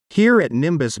Here at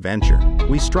Nimbus Venture,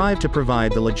 we strive to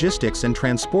provide the logistics and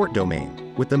transport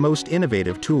domain with the most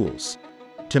innovative tools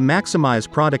to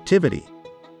maximize productivity,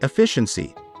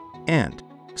 efficiency, and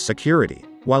security,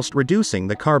 whilst reducing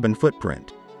the carbon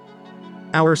footprint.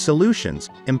 Our solutions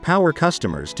empower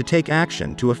customers to take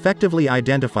action to effectively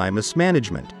identify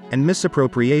mismanagement and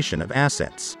misappropriation of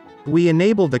assets. We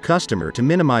enable the customer to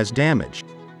minimize damage,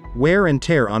 wear and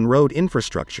tear on road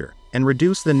infrastructure, and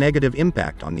reduce the negative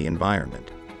impact on the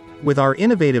environment. With our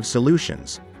innovative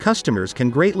solutions, customers can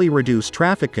greatly reduce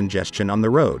traffic congestion on the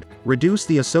road, reduce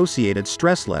the associated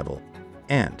stress level,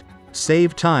 and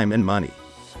save time and money.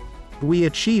 We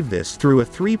achieve this through a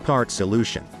three-part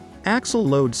solution: axle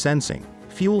load sensing,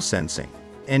 fuel sensing,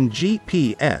 and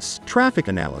GPS traffic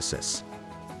analysis.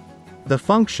 The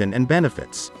function and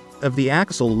benefits of the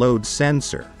axle load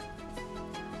sensor.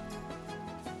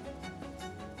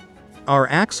 Our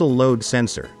axle load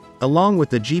sensor, along with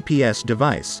the GPS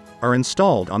device, are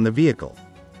installed on the vehicle.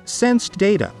 Sensed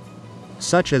data,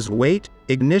 such as weight,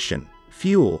 ignition,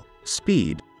 fuel,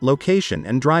 speed, location,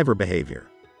 and driver behavior,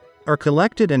 are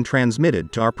collected and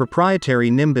transmitted to our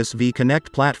proprietary Nimbus V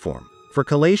Connect platform. For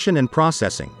collation and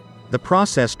processing, the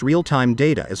processed real-time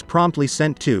data is promptly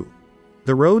sent to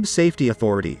the Road Safety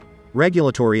Authority,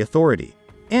 Regulatory Authority,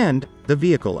 and the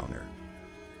vehicle owner.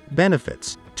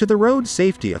 Benefits to the Road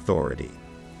Safety Authority.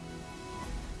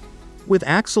 With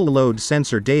axle load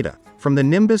sensor data from the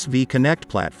Nimbus V Connect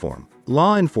platform,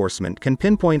 law enforcement can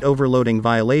pinpoint overloading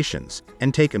violations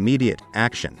and take immediate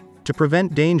action to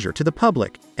prevent danger to the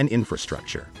public and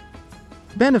infrastructure.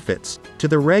 Benefits to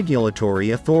the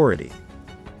Regulatory Authority.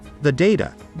 The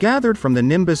data gathered from the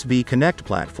Nimbus V Connect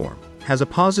platform has a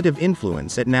positive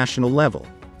influence at national level,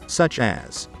 such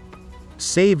as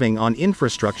saving on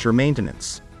infrastructure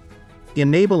maintenance,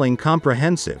 enabling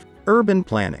comprehensive urban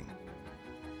planning.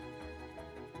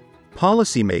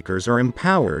 Policymakers are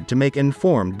empowered to make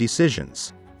informed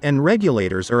decisions, and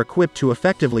regulators are equipped to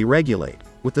effectively regulate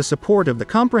with the support of the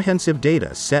comprehensive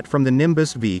data set from the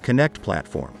Nimbus V Connect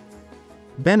platform.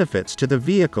 Benefits to the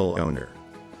vehicle owner.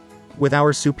 With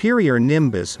our superior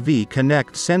Nimbus V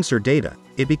Connect sensor data,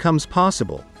 it becomes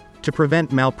possible to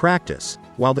prevent malpractice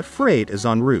while the freight is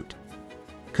en route,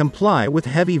 comply with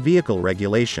heavy vehicle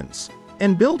regulations,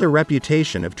 and build a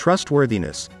reputation of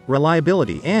trustworthiness,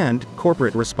 reliability, and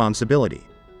corporate responsibility.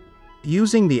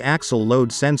 Using the axle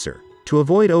load sensor to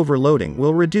avoid overloading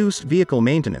will reduce vehicle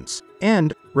maintenance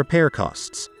and repair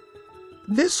costs.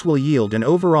 This will yield an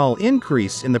overall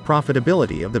increase in the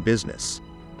profitability of the business.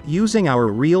 Using our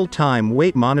real-time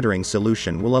weight monitoring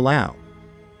solution will allow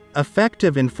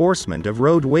effective enforcement of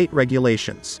road weight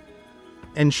regulations,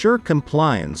 ensure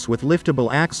compliance with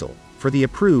liftable axle for the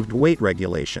approved weight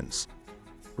regulations,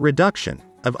 reduction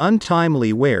of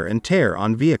untimely wear and tear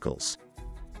on vehicles,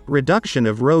 reduction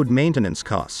of road maintenance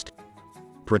cost,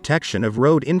 protection of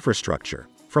road infrastructure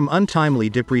from untimely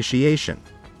depreciation,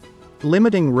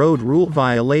 limiting road rule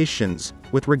violations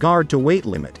with regard to weight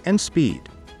limit and speed,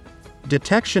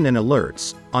 detection and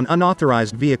alerts on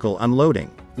unauthorized vehicle unloading,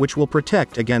 which will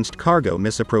protect against cargo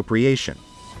misappropriation.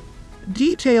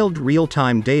 Detailed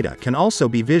real-time data can also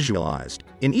be visualized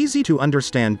in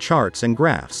easy-to-understand charts and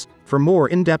graphs for more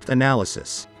in-depth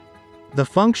analysis. The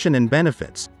function and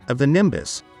benefits of the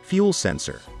Nimbus fuel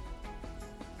sensor.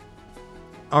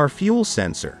 Our fuel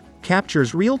sensor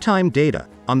captures real-time data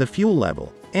on the fuel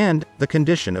level and the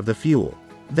condition of the fuel,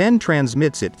 then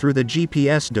transmits it through the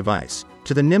GPS device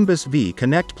to the Nimbus V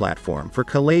Connect platform for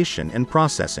collation and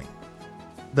processing.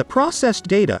 The processed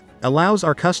data allows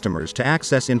our customers to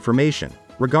access information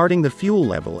regarding the fuel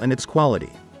level and its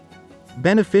quality.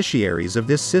 Beneficiaries of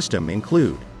this system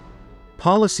include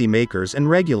policymakers and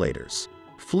regulators,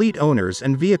 fleet owners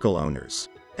and vehicle owners,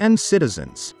 and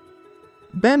citizens.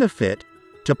 Benefit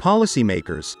to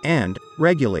policymakers and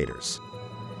regulators.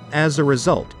 As a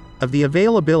result of the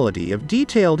availability of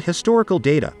detailed historical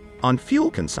data on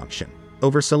fuel consumption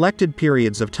over selected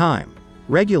periods of time,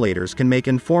 regulators can make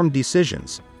informed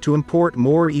decisions to import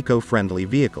more eco-friendly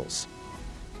vehicles.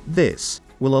 This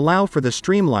will allow for the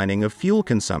streamlining of fuel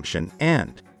consumption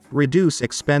and reduce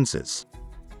expenses.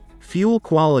 Fuel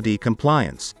quality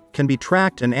compliance can be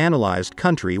tracked and analyzed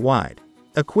country-wide,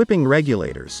 equipping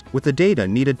regulators with the data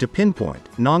needed to pinpoint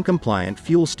non-compliant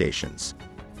fuel stations.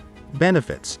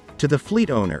 Benefits to the fleet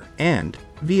owner and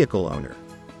vehicle owner.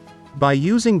 By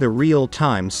using the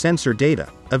real-time sensor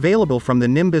data available from the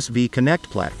Nimbus V Connect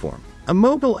platform, a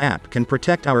mobile app can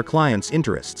protect our clients'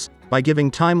 interests by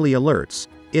giving timely alerts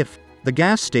if the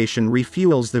gas station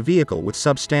refuels the vehicle with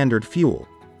substandard fuel,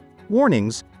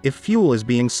 warnings if fuel is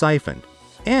being siphoned,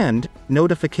 and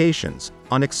notifications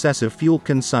on excessive fuel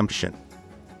consumption.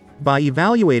 By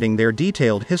evaluating their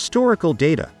detailed historical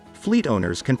data, fleet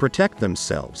owners can protect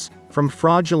themselves from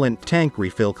fraudulent tank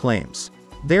refill claims,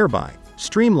 thereby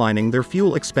streamlining their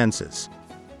fuel expenses.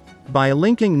 By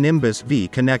linking Nimbus V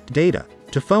Connect data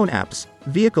to phone apps,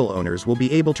 vehicle owners will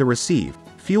be able to receive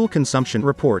fuel consumption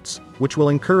reports, which will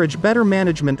encourage better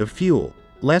management of fuel,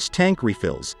 less tank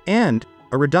refills, and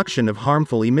a reduction of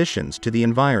harmful emissions to the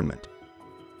environment.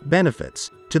 Benefits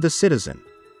to the citizen.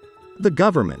 The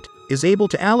government is able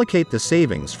to allocate the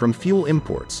savings from fuel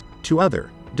imports to other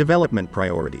development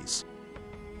priorities.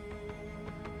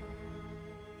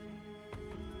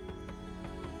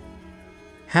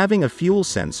 Having a fuel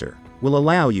sensor will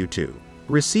allow you to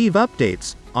receive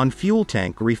updates on fuel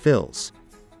tank refills,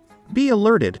 be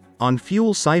alerted on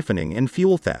fuel siphoning and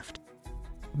fuel theft,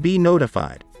 be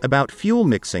notified about fuel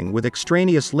mixing with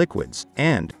extraneous liquids,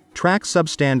 and track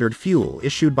substandard fuel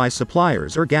issued by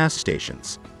suppliers or gas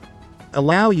stations.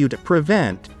 Allow you to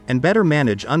prevent and better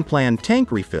manage unplanned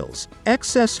tank refills,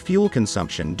 excess fuel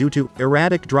consumption due to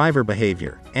erratic driver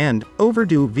behavior, and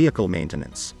overdue vehicle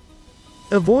maintenance.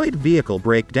 Avoid vehicle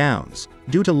breakdowns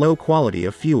due to low quality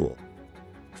of fuel.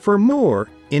 For more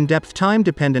in-depth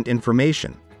time-dependent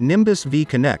information, Nimbus V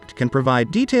Connect can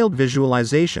provide detailed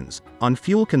visualizations on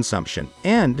fuel consumption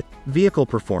and vehicle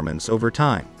performance over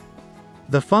time.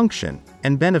 The function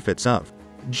and benefits of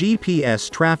GPS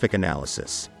traffic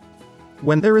analysis.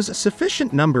 When there is a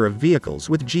sufficient number of vehicles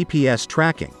with GPS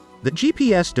tracking, the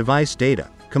GPS device data,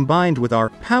 combined with our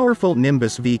powerful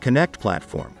Nimbus V Connect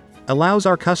platform, allows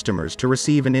our customers to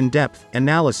receive an in-depth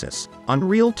analysis on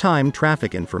real-time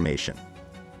traffic information.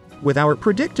 With our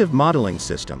predictive modeling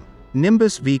system,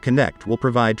 Nimbus V Connect will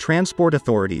provide transport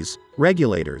authorities,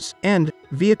 regulators, and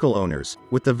vehicle owners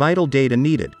with the vital data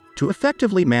needed to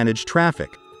effectively manage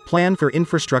traffic, plan for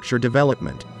infrastructure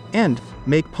development, and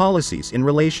make policies in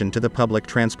relation to the public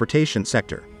transportation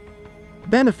sector.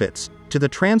 Benefits to the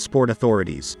transport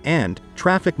authorities and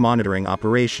traffic monitoring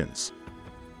operations.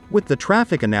 With the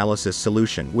traffic analysis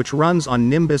solution which runs on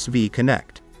Nimbus V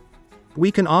Connect, we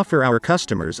can offer our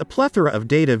customers a plethora of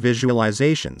data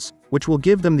visualizations, which will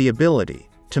give them the ability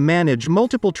to manage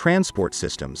multiple transport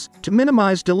systems to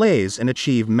minimize delays and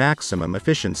achieve maximum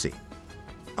efficiency.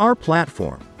 Our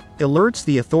platform alerts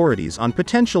the authorities on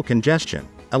potential congestion,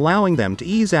 allowing them to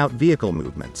ease out vehicle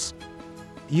movements.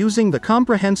 Using the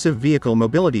comprehensive vehicle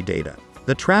mobility data,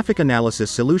 the traffic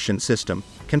analysis solution system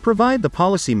can provide the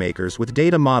policymakers with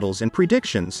data models and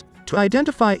predictions to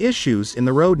identify issues in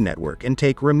the road network and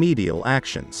take remedial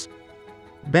actions.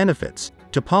 Benefits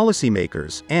to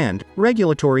policymakers and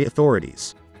regulatory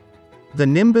authorities. The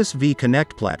Nimbus V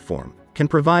Connect platform can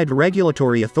provide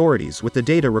regulatory authorities with the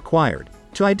data required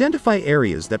to identify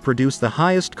areas that produce the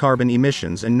highest carbon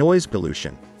emissions and noise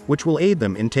pollution, which will aid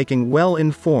them in taking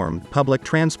well-informed public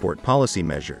transport policy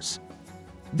measures.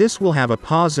 This will have a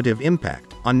positive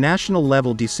impact on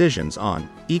national-level decisions on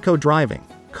eco-driving,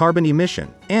 carbon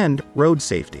emission, and road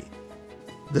safety.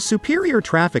 The superior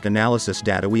traffic analysis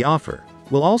data we offer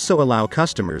will also allow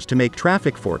customers to make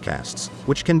traffic forecasts,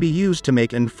 which can be used to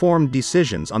make informed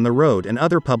decisions on the road and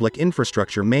other public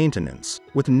infrastructure maintenance,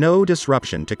 with no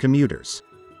disruption to commuters.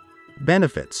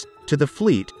 Benefits to the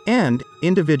fleet and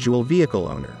individual vehicle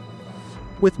owner.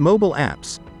 With mobile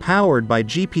apps powered by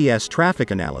GPS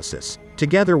traffic analysis,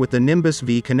 together with the Nimbus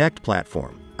V Connect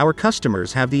platform, our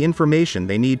customers have the information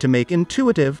they need to make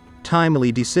intuitive,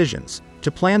 timely decisions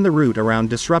to plan the route around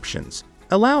disruptions,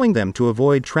 allowing them to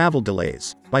avoid travel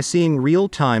delays by seeing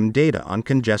real-time data on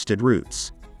congested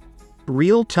routes.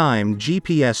 Real-time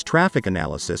GPS traffic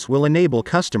analysis will enable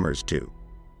customers to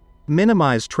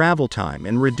minimize travel time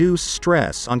and reduce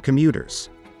stress on commuters,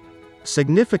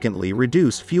 significantly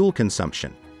reduce fuel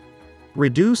consumption,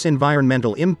 reduce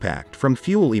environmental impact from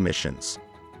fuel emissions,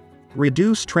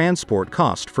 reduce transport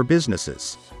cost for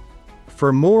businesses.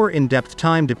 For more in-depth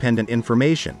time-dependent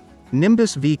information,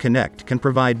 Nimbus V Connect can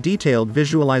provide detailed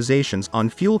visualizations on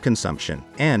fuel consumption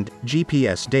and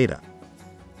GPS data.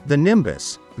 The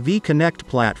Nimbus V Connect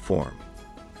platform.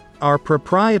 Our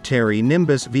proprietary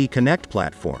Nimbus V Connect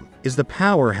platform is the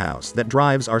powerhouse that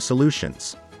drives our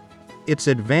solutions. Its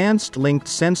advanced linked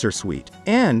sensor suite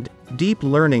and deep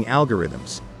learning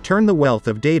algorithms turn the wealth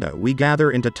of data we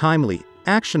gather into timely,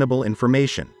 actionable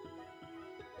information.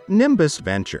 Nimbus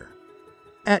Venture.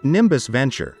 At Nimbus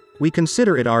Venture, we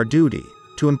consider it our duty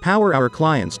to empower our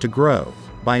clients to grow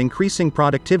by increasing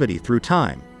productivity through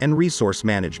time and resource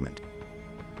management.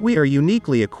 We are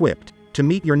uniquely equipped to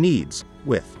meet your needs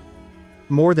with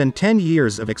more than 10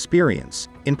 years of experience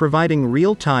in providing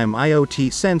real-time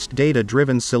IoT-sensed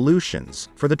data-driven solutions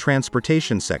for the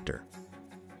transportation sector.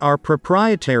 Our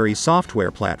proprietary software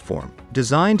platform,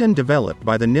 designed and developed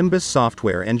by the Nimbus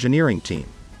software engineering team.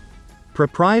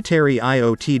 Proprietary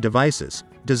IoT devices,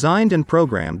 designed and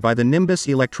programmed by the Nimbus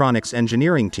electronics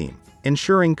engineering team,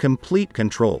 ensuring complete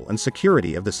control and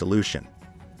security of the solution.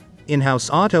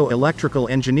 In-house auto-electrical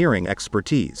engineering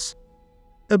expertise.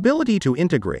 Ability to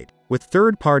integrate with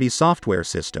third-party software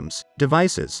systems,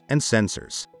 devices, and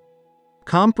sensors.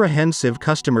 Comprehensive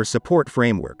customer support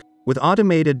framework, with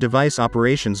automated device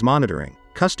operations monitoring,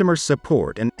 customer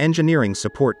support and engineering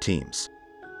support teams.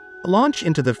 Launch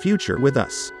into the future with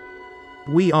us.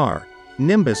 We are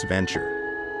Nimbus Venture.